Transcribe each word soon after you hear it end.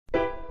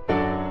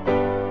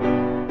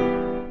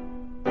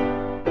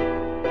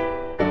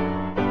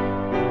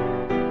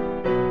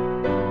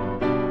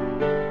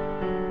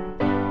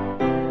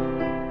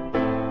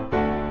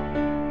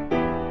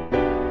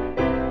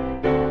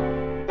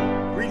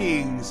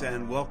Greetings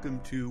and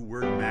welcome to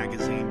Word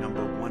Magazine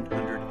number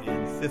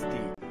 150.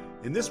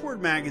 In this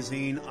Word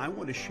Magazine, I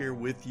want to share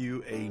with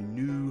you a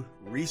new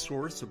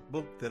resource, a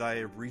book that I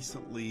have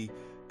recently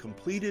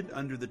completed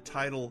under the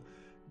title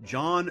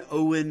John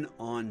Owen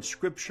on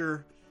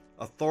Scripture,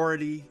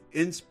 Authority,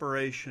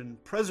 Inspiration,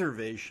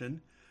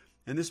 Preservation.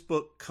 And this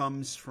book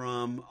comes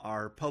from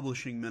our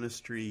publishing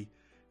ministry,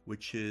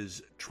 which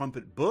is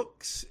Trumpet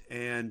Books,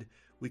 and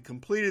we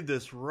completed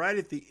this right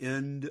at the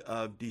end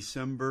of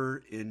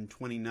December in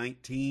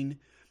 2019.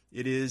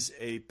 It is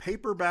a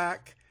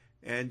paperback,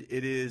 and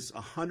it is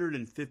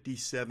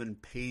 157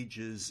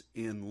 pages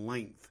in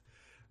length.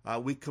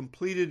 We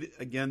completed,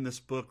 again, this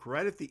book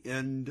right at the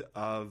end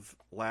of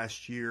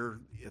last year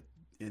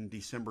in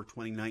December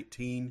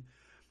 2019.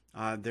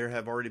 There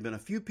have already been a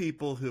few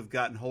people who have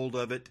gotten hold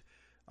of it,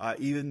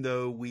 even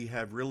though we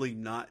have really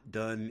not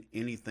done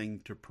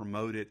anything to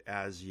promote it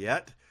as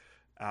yet.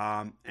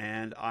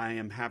 And I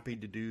am happy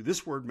to do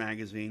this Word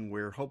Magazine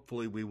where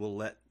hopefully we will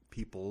let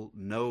people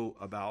know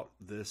about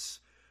this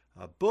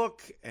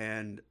book,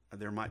 and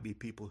there might be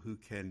people who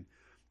can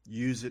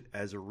use it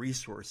as a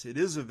resource. It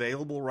is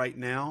available right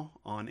now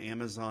on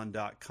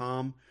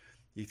Amazon.com.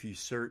 If you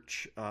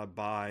search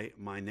by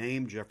my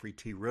name, Jeffrey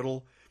T.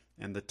 Riddle,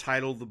 and the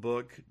title of the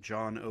book,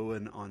 John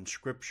Owen on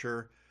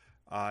Scripture,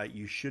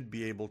 you should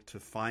be able to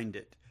find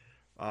it.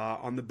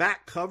 On the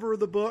back cover of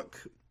the book,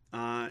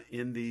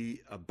 in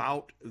the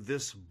About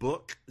This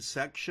Book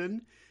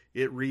section,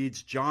 it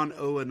reads, John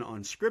Owen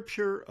on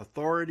Scripture,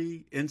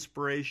 Authority,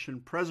 Inspiration,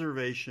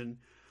 Preservation,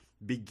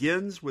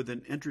 begins with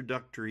an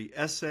introductory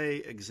essay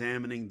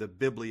examining the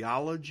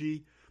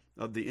bibliology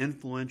of the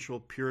influential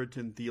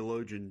Puritan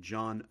theologian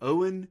John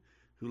Owen,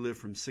 who lived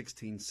from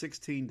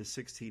 1616 to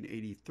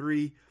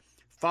 1683,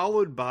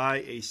 followed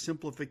by a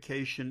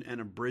simplification and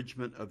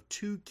abridgment of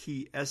two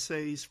key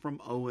essays from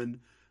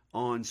Owen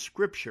on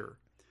Scripture.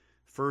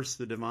 First,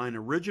 the divine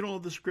original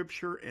of the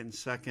Scripture, and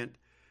second,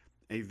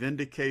 a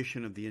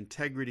vindication of the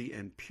integrity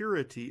and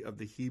purity of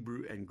the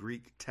Hebrew and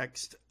Greek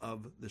text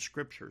of the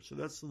Scripture. So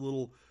that's a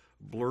little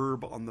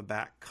blurb on the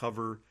back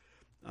cover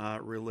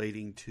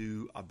relating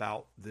to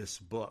about this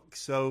book.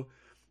 So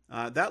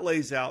that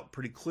lays out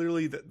pretty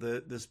clearly that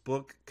this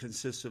book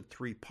consists of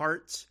three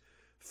parts.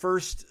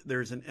 First,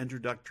 there's an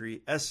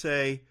introductory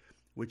essay,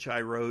 which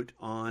I wrote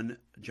on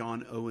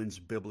John Owen's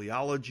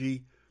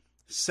bibliology.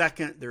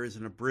 Second, there is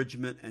an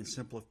abridgment and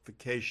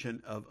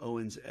simplification of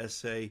Owen's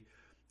essay,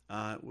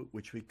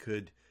 which we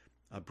could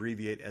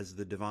abbreviate as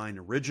the divine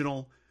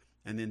original.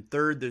 And then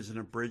third, there's an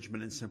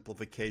abridgment and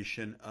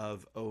simplification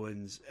of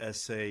Owen's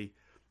essay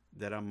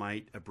that I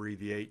might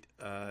abbreviate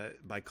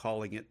by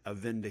calling it a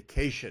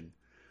vindication.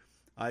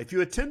 If you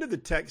attended the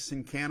Text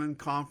and Canon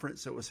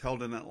Conference that was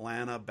held in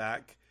Atlanta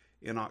back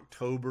in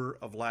October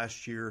of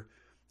last year,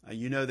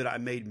 you know that I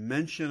made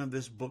mention of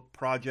this book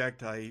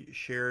project. I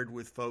shared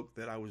with folk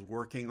that I was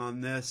working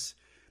on this,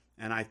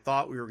 and I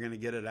thought we were going to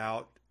get it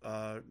out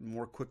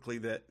more quickly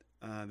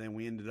than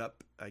we ended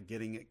up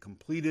getting it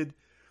completed.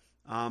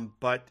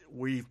 But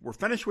we're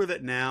finished with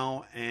it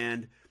now,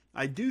 and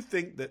I do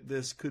think that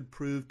this could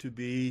prove to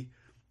be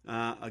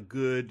a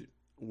good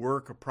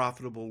work, a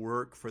profitable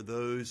work for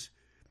those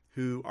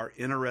who are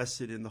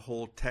interested in the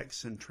whole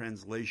text and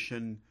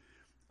translation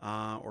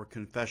or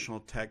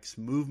confessional text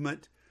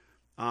movement.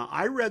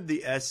 I read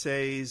the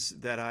essays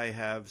that I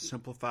have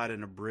simplified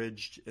and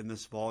abridged in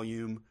this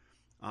volume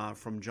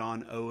from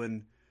John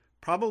Owen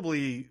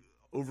probably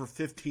over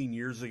 15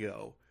 years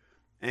ago.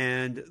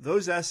 And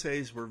those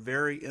essays were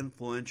very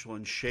influential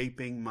in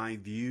shaping my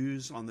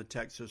views on the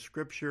text of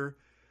Scripture,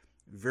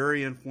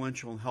 very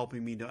influential in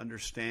helping me to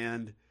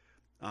understand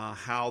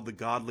how the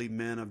godly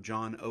men of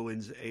John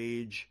Owen's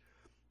age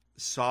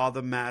saw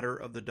the matter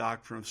of the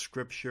doctrine of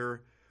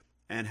Scripture,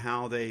 and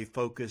how they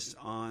focused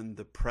on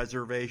the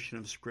preservation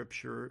of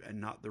Scripture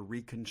and not the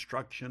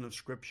reconstruction of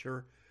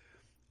Scripture.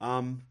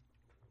 And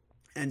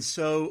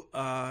so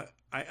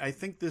I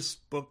think this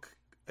book,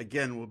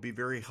 again, will be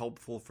very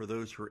helpful for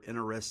those who are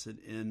interested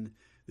in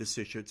this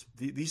issue.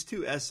 These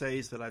two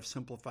essays that I've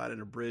simplified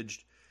and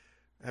abridged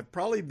have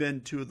probably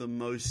been two of the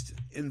most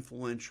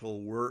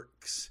influential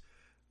works,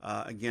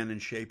 again, in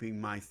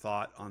shaping my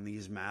thought on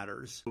these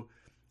matters.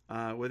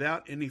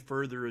 Without any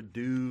further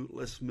ado,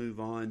 let's move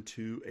on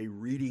to a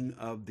reading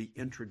of the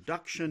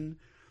introduction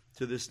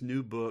to this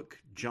new book,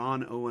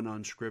 John Owen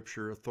on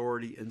Scripture,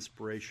 Authority,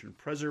 Inspiration,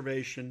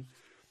 Preservation.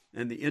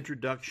 And the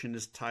introduction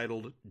is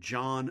titled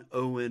John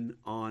Owen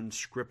on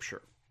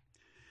Scripture.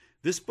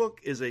 This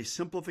book is a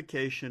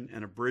simplification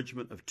and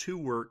abridgment of two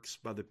works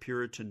by the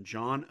Puritan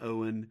John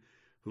Owen,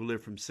 who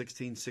lived from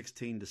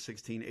 1616 to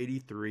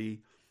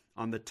 1683,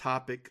 on the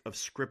topic of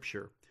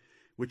Scripture,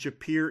 which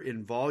appear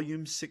in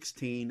volume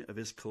 16 of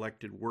his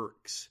collected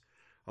works,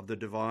 of the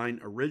divine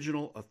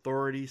original,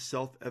 authority,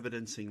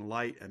 self-evidencing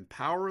light and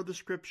power of the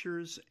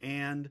Scriptures,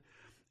 and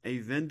a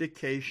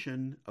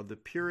vindication of the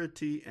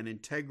purity and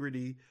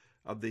integrity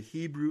of the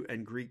Hebrew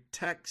and Greek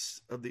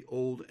texts of the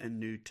Old and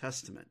New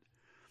Testament.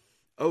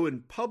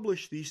 Owen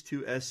published these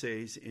two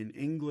essays in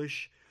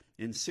English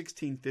in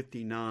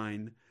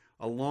 1659,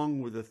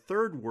 along with a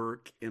third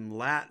work in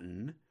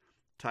Latin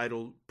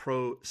titled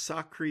Pro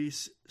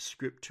Sacris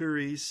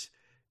Scripturis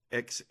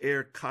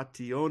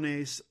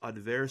Exercationes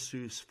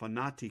Adversus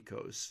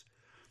Fanaticos,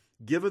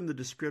 given the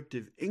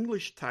descriptive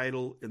English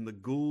title in the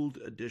Gould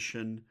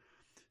edition,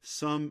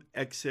 Some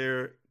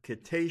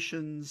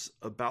Exercitations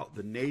about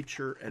the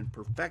Nature and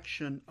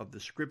Perfection of the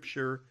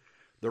Scripture,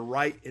 the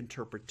Right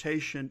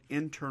Interpretation,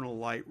 Internal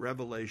Light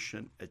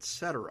Revelation,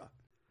 etc.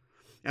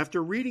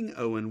 After reading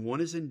Owen, one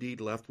is indeed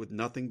left with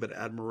nothing but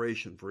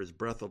admiration for his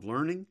breadth of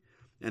learning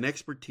and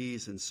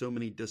expertise in so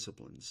many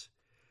disciplines.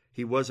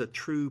 He was a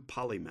true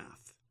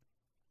polymath.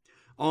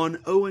 On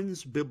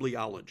Owen's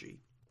bibliology.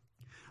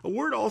 A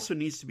word also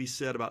needs to be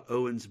said about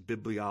Owen's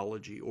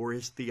bibliology, or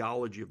his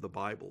theology of the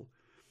Bible,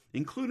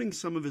 including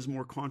some of his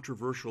more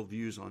controversial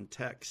views on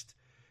text,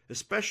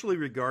 especially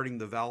regarding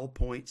the vowel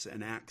points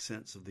and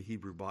accents of the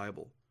Hebrew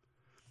Bible.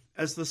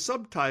 As the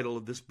subtitle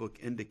of this book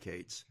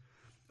indicates,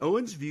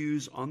 Owen's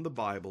views on the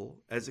Bible,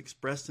 as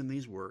expressed in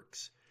these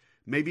works,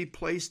 may be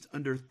placed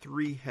under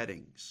three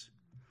headings: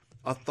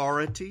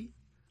 authority,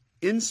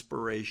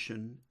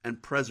 inspiration,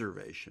 and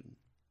preservation.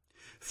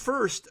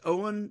 First,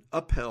 Owen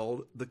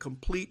upheld the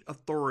complete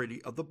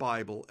authority of the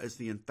Bible as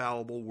the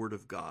infallible Word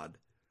of God.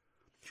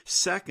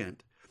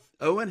 Second,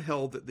 Owen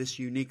held that this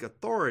unique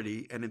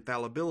authority and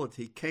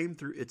infallibility came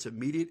through its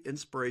immediate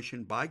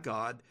inspiration by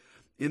God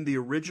in the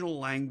original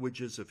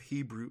languages of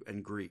Hebrew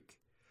and Greek.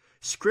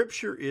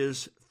 Scripture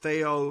is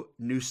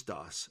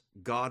theopneustos,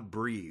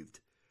 God-breathed,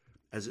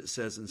 as it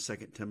says in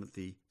 2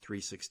 Timothy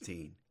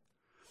 3:16.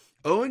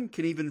 Owen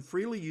can even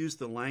freely use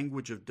the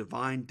language of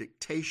divine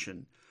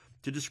dictation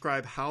to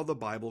describe how the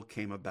Bible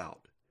came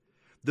about.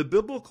 The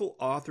biblical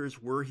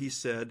authors were, he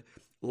said,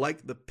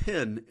 like the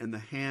pen in the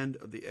hand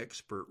of the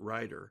expert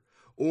writer,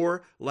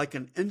 or like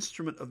an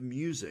instrument of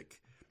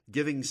music,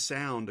 giving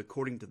sound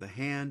according to the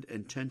hand,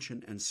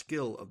 intention, and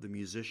skill of the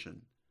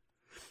musician.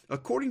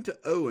 According to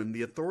Owen,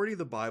 the authority of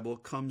the Bible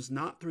comes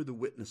not through the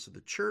witness of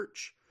the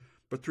church,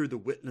 but through the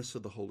witness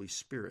of the Holy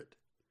Spirit.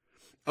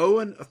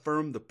 Owen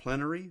affirmed the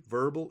plenary,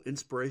 verbal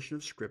inspiration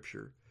of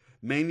Scripture,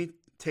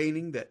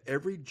 maintaining that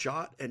every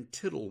jot and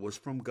tittle was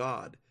from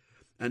God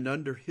and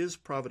under His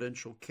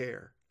providential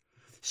care.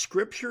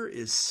 Scripture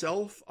is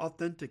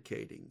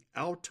self-authenticating,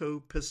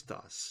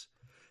 autopistos,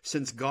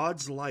 since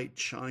God's light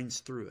shines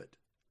through it.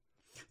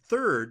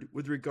 Third,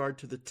 with regard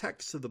to the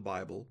texts of the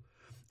Bible,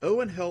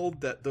 Owen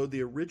held that though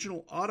the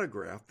original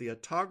autograph, the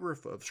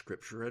autographa of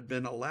Scripture, had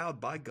been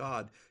allowed by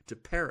God to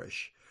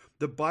perish,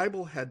 the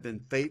Bible had been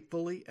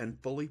faithfully and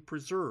fully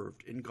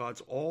preserved in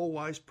God's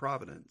all-wise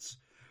providence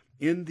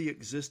in the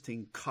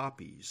existing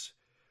copies,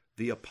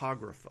 the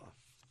apocrypha.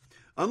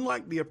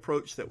 Unlike the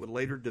approach that would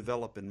later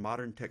develop in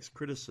modern text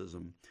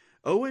criticism,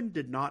 Owen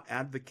did not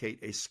advocate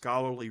a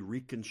scholarly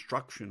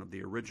reconstruction of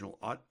the original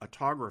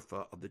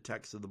autographa of the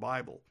text of the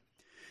Bible.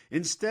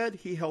 Instead,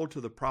 he held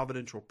to the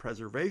providential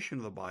preservation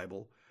of the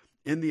Bible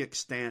in the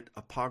extant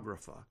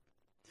apocrypha.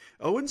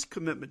 Owen's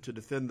commitment to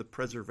defend the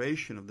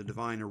preservation of the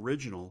divine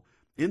original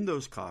in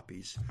those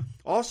copies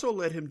also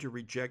led him to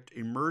reject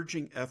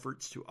emerging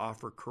efforts to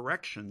offer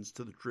corrections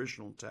to the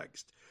traditional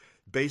text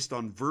based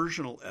on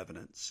versional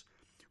evidence,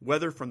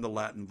 whether from the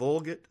Latin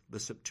Vulgate, the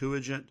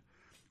Septuagint,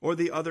 or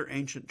the other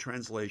ancient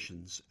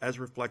translations, as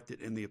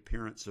reflected in the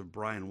appearance of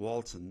Brian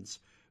Walton's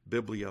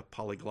Biblia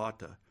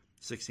Polyglotta,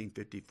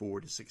 1654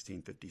 to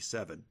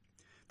 1657,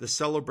 the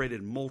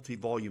celebrated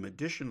multi-volume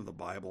edition of the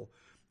Bible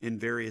in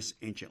various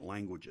ancient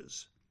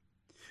languages.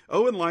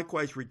 Owen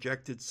likewise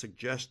rejected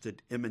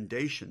suggested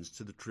emendations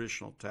to the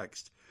traditional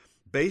text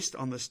based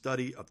on the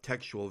study of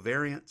textual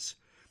variants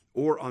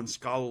or on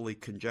scholarly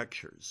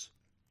conjectures.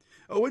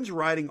 Owen's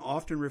writing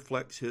often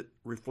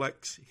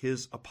reflects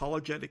his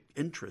apologetic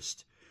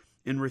interest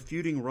in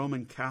refuting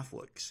Roman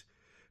Catholics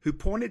who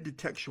pointed to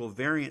textual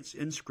variants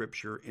in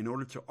Scripture in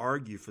order to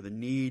argue for the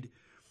need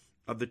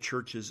of the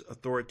Church's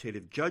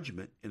authoritative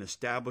judgment in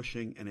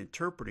establishing and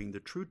interpreting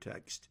the true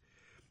text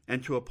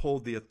and to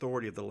uphold the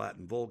authority of the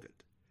Latin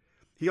Vulgate.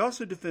 He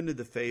also defended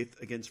the faith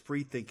against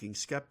free-thinking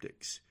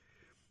skeptics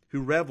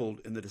who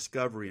reveled in the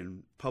discovery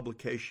and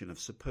publication of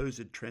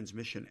supposed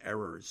transmission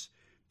errors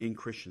in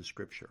Christian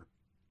Scripture.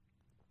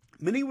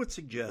 Many would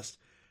suggest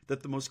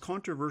that the most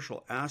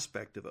controversial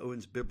aspect of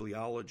Owen's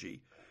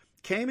bibliology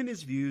came in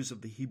his views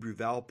of the Hebrew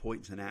vowel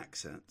points and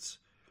accents,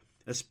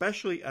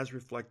 especially as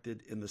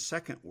reflected in the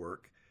second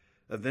work,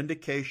 A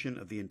Vindication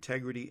of the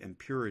Integrity and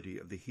Purity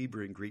of the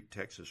Hebrew and Greek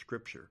Texts of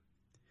Scripture.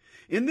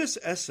 In this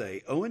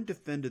essay, Owen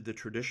defended the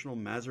traditional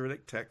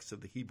Masoretic text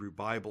of the Hebrew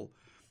Bible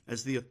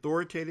as the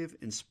authoritative,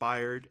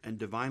 inspired, and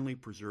divinely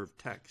preserved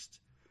text.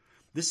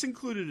 This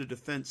included a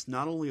defense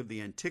not only of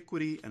the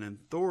antiquity and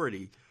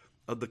authority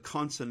of the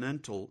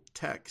consonantal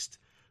text,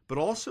 but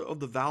also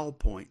of the vowel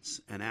points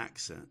and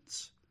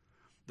accents.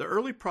 The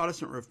early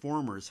Protestant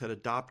reformers had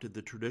adopted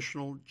the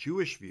traditional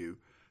Jewish view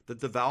that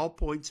the vowel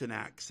points and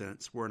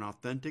accents were an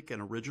authentic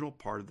and original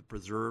part of the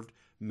preserved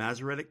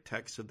Masoretic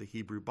text of the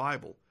Hebrew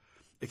Bible,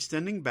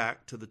 extending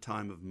back to the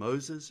time of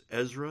Moses,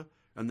 Ezra,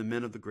 and the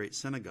men of the Great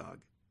Synagogue.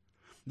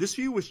 This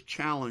view was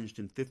challenged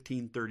in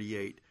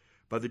 1538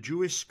 by the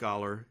Jewish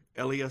scholar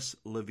Elias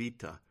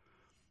Levita,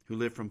 who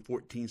lived from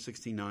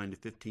 1469 to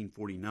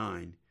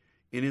 1549,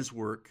 in his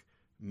work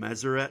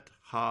Mazeret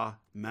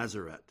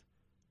ha-Mazeret.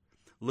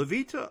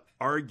 Levita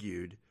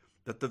argued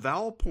that the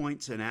vowel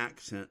points and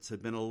accents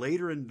had been a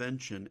later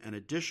invention and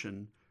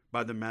addition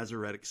by the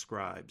Masoretic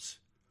scribes.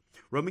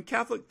 Roman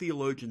Catholic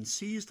theologians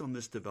seized on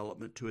this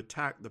development to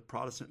attack the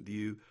Protestant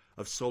view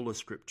of sola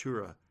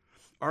scriptura,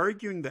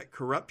 arguing that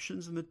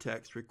corruptions in the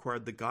text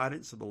required the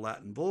guidance of the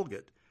Latin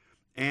Vulgate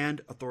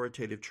and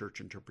authoritative church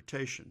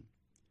interpretation.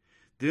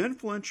 The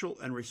influential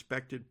and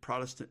respected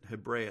Protestant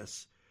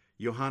Hebraeus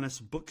Johannes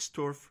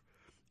Buxtorf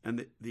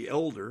and the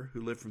elder,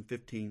 who lived from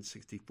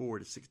 1564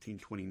 to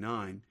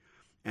 1629,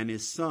 and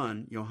his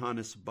son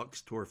Johannes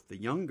Buxtorf the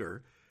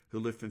younger, who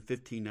lived from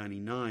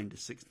 1599 to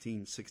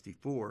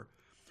 1664,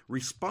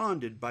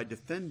 responded by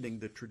defending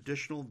the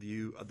traditional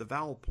view of the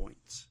vowel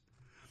points.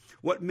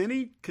 What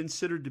many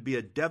considered to be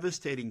a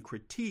devastating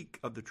critique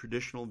of the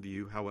traditional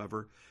view,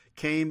 however,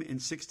 came in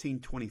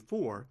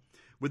 1624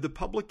 with the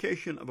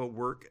publication of a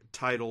work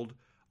titled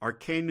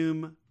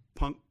Arcanum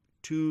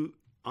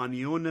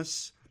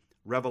Punctuationis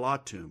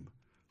Revelatum,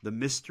 The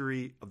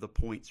Mystery of the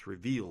Points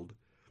Revealed,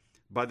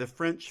 by the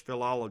French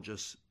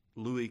philologist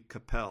Louis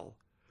Capel,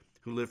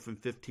 who lived from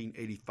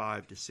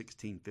 1585 to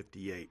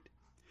 1658.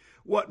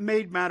 What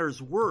made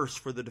matters worse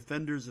for the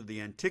defenders of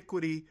the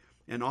antiquity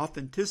and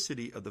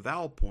authenticity of the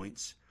vowel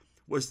points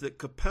was that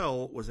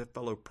Capel was a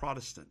fellow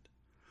Protestant.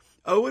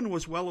 Owen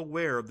was well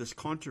aware of this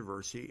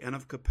controversy and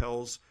of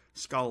Capel's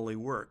scholarly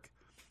work,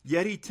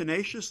 yet he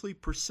tenaciously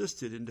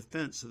persisted in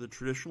defense of the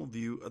traditional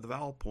view of the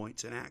vowel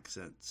points and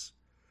accents.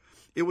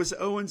 It was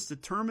Owen's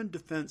determined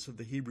defense of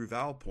the Hebrew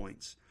vowel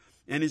points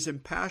and his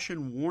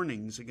impassioned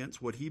warnings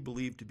against what he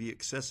believed to be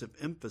excessive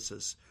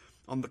emphasis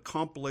on the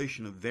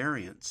compilation of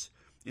variants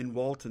in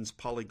Walton's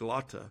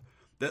Polyglotta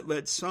that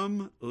led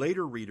some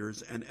later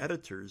readers and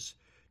editors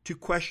to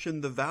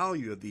question the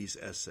value of these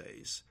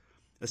essays,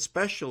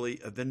 especially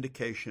a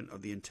vindication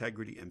of the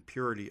integrity and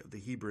purity of the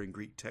Hebrew and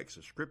Greek texts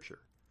of Scripture.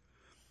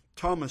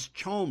 Thomas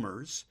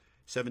Chalmers,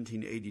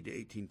 1780 to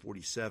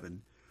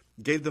 1847,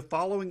 gave the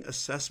following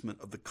assessment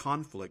of the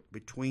conflict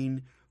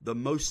between the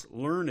most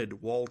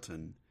learned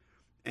Walton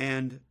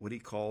and what he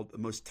called the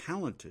most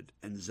talented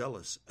and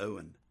zealous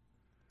Owen.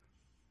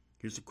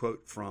 Here's a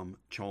quote from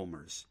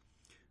Chalmers.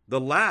 The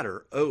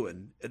latter,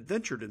 Owen,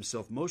 adventured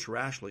himself most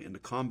rashly into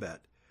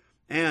combat,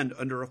 and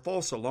under a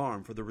false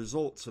alarm for the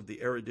results of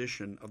the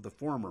erudition of the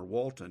former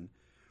Walton,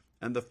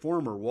 and the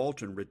former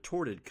Walton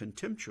retorted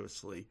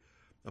contemptuously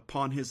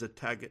upon his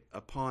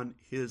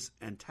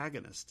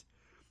antagonist,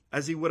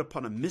 as he would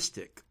upon a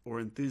mystic or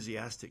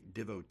enthusiastic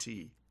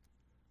devotee.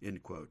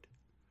 End quote.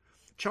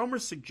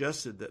 Chalmers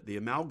suggested that the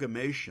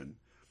amalgamation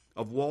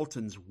of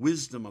Walton's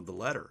wisdom of the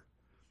letter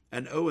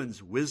and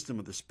Owen's wisdom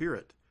of the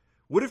spirit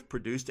would have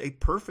produced a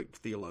perfect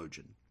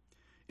theologian.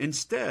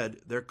 Instead,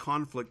 their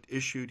conflict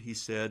issued, he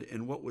said,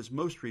 in what was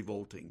most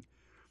revolting,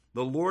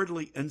 the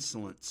lordly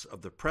insolence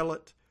of the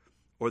prelate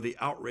or the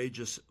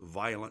outrageous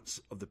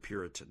violence of the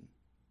Puritan.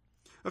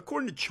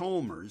 According to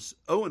Chalmers,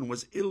 Owen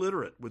was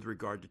illiterate with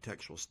regard to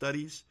textual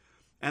studies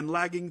and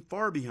lagging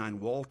far behind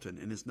Walton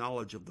in his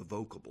knowledge of the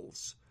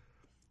vocables.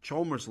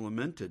 Chalmers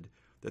lamented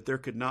that there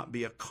could not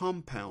be a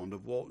compound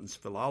of Walton's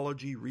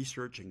philology,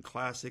 research, and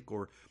classic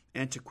or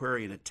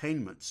antiquarian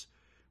attainments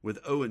with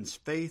Owen's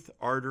faith,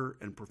 ardor,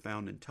 and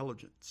profound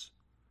intelligence.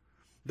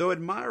 Though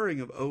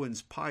admiring of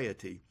Owen's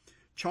piety,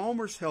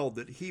 Chalmers held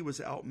that he was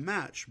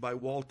outmatched by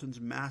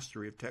Walton's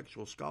mastery of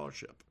textual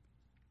scholarship.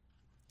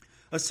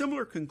 A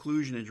similar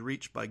conclusion is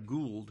reached by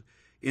Gould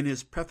in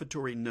his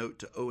prefatory note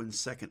to Owen's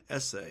second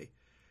essay,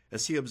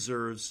 as he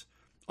observes,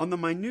 "On the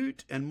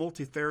minute and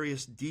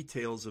multifarious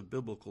details of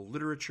biblical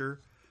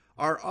literature,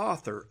 our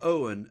author,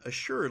 Owen,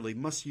 assuredly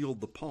must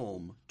yield the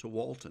palm to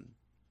Walton."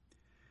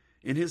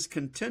 In his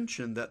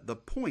contention that the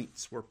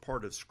points were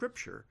part of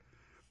Scripture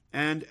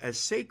and as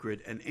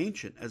sacred and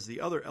ancient as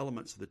the other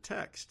elements of the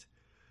text,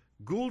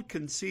 Gould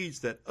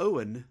concedes that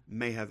Owen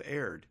may have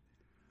erred.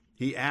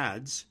 He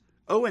adds,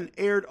 Owen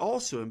erred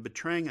also in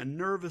betraying a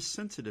nervous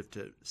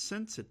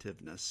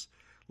sensitiveness,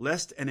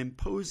 lest an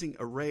imposing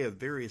array of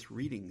various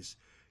readings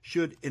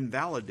should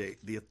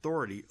invalidate the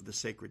authority of the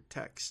sacred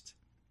text.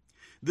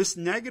 This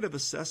negative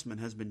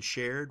assessment has been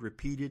shared,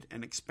 repeated,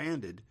 and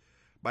expanded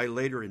by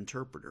later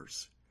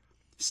interpreters.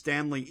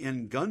 Stanley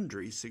N.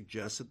 Gundry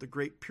suggests that the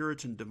great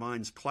Puritan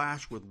divine's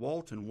clash with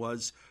Walton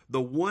was the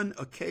one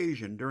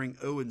occasion during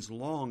Owen's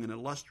long and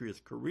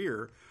illustrious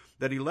career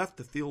that he left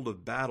the field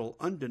of battle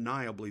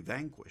undeniably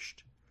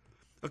vanquished.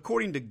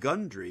 According to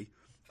Gundry,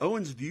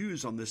 Owen's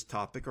views on this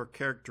topic are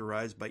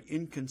characterized by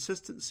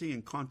inconsistency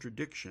and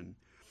contradiction,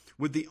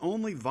 with the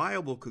only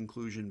viable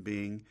conclusion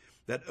being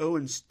that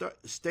Owen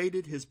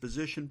stated his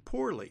position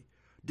poorly,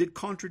 did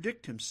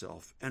contradict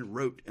himself, and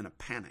wrote in a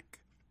panic.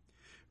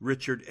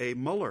 Richard A.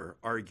 Muller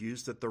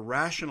argues that the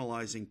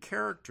rationalizing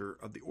character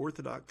of the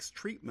Orthodox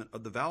treatment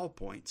of the vowel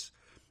points,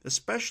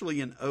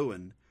 especially in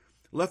Owen,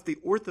 left the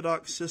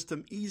Orthodox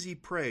system easy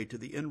prey to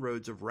the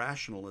inroads of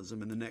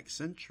rationalism in the next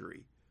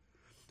century.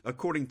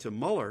 According to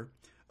Muller,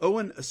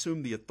 Owen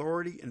assumed the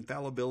authority,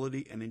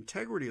 infallibility, and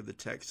integrity of the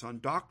text on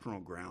doctrinal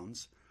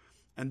grounds,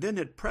 and then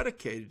had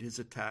predicated his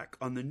attack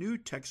on the new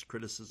text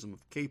criticism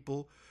of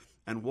Capel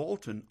and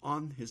Walton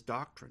on his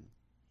doctrine.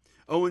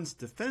 Owen's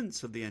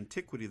defense of the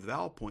antiquity of the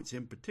vowel points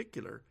in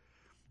particular,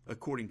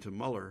 according to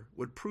Muller,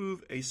 would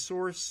prove a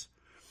source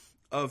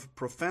of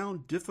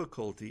profound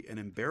difficulty and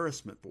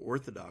embarrassment for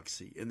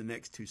orthodoxy in the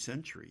next 2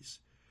 centuries,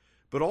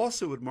 but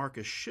also would mark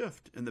a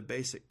shift in the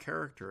basic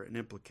character and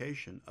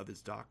implication of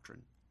his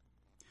doctrine.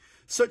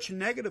 Such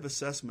negative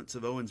assessments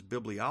of Owen's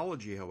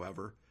bibliology,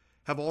 however,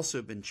 have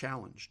also been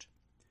challenged.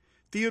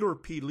 Theodore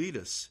P.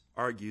 Letus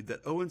argued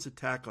that Owen's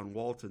attack on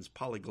Walton's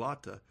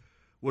Polyglotta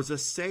was a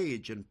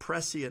sage and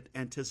prescient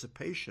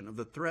anticipation of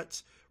the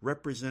threats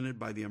represented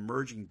by the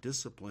emerging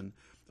discipline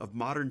of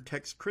modern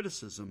text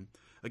criticism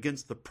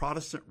against the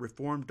Protestant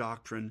Reformed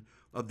doctrine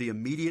of the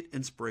immediate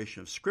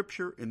inspiration of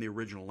Scripture in the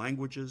original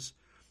languages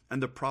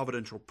and the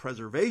providential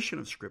preservation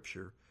of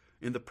Scripture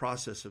in the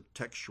process of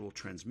textual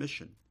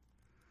transmission.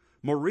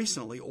 More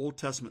recently, Old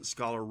Testament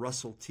scholar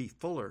Russell T.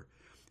 Fuller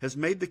has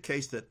made the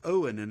case that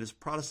Owen and his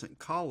Protestant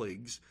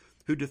colleagues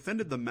who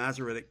defended the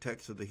Masoretic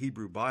text of the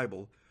Hebrew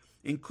Bible,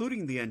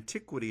 including the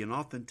antiquity and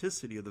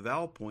authenticity of the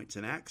vowel points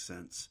and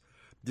accents,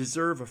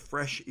 deserve a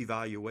fresh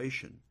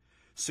evaluation,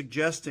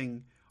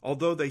 suggesting,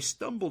 although they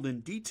stumbled in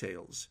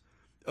details,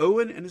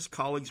 Owen and his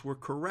colleagues were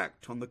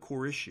correct on the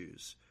core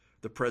issues: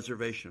 the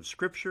preservation of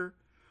Scripture,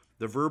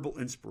 the verbal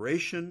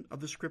inspiration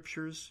of the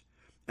Scriptures,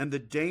 and the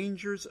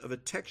dangers of a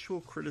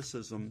textual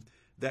criticism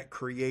that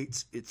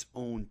creates its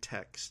own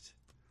text.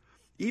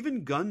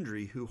 Even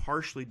Gundry, who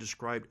harshly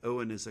described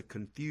Owen as a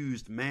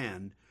confused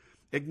man,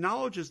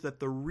 acknowledges that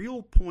the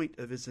real point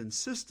of his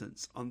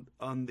insistence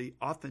on the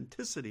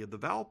authenticity of the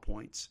vowel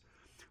points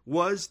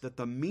was that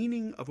the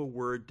meaning of a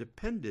word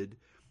depended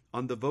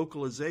on the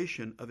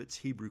vocalization of its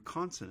Hebrew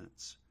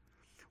consonants.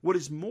 What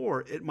is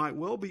more, it might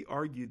well be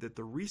argued that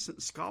the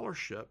recent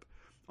scholarship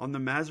on the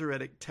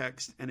Masoretic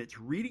text and its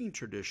reading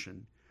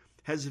tradition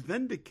has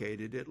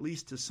vindicated, at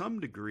least to some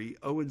degree,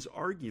 Owen's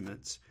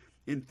arguments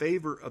in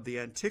favor of the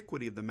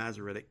antiquity of the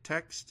Masoretic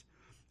text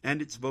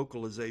and its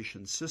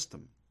vocalization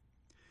system.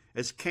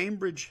 As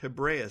Cambridge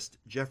Hebraist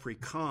Jeffrey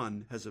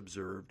Kahn has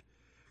observed,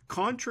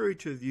 contrary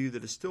to a view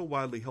that is still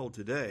widely held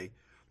today,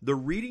 the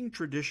reading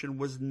tradition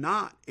was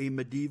not a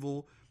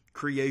medieval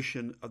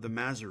creation of the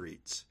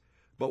Masoretes,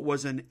 but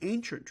was an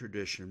ancient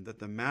tradition that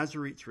the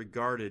Masoretes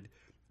recorded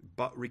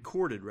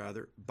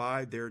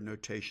by their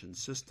notation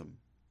system.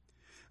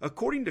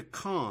 According to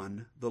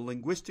Kahn, the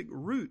linguistic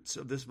roots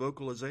of this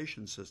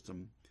vocalization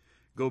system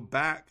go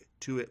back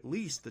to at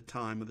least the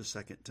time of the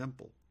Second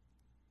Temple.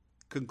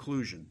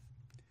 Conclusion.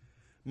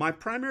 My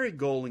primary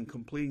goal in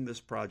completing this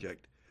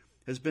project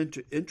has been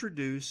to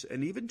introduce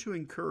and even to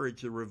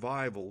encourage the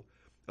revival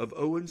of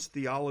Owen's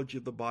theology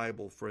of the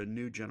Bible for a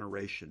new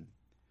generation.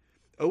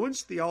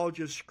 Owen's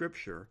theology of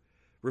Scripture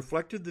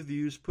reflected the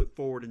views put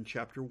forward in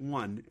Chapter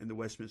 1 in the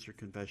Westminster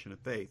Confession of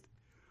Faith.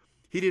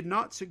 He did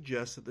not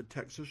suggest that the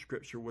text of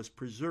Scripture was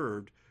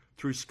preserved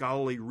through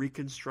scholarly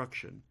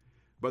reconstruction,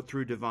 but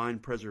through divine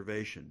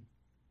preservation.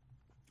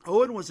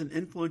 Owen was an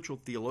influential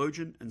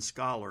theologian and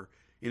scholar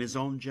in his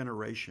own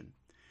generation,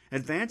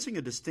 advancing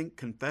a distinct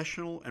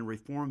confessional and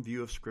reform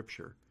view of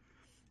Scripture,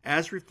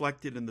 as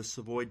reflected in the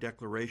Savoy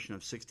Declaration of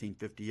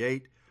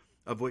 1658,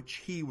 of which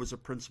he was a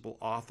principal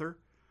author,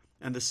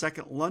 and the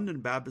Second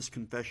London Baptist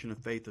Confession of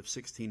Faith of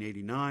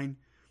 1689,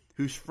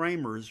 whose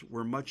framers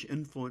were much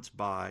influenced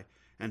by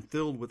and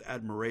filled with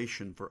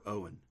admiration for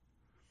Owen.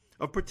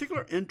 Of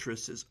particular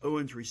interest is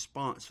Owen's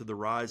response to the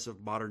rise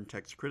of modern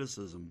text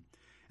criticism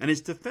and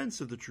his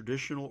defense of the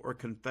traditional or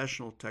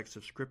confessional text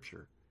of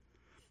Scripture.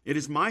 It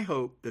is my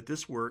hope that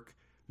this work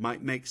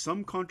might make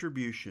some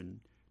contribution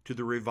to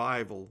the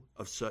revival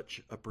of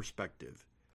such a perspective.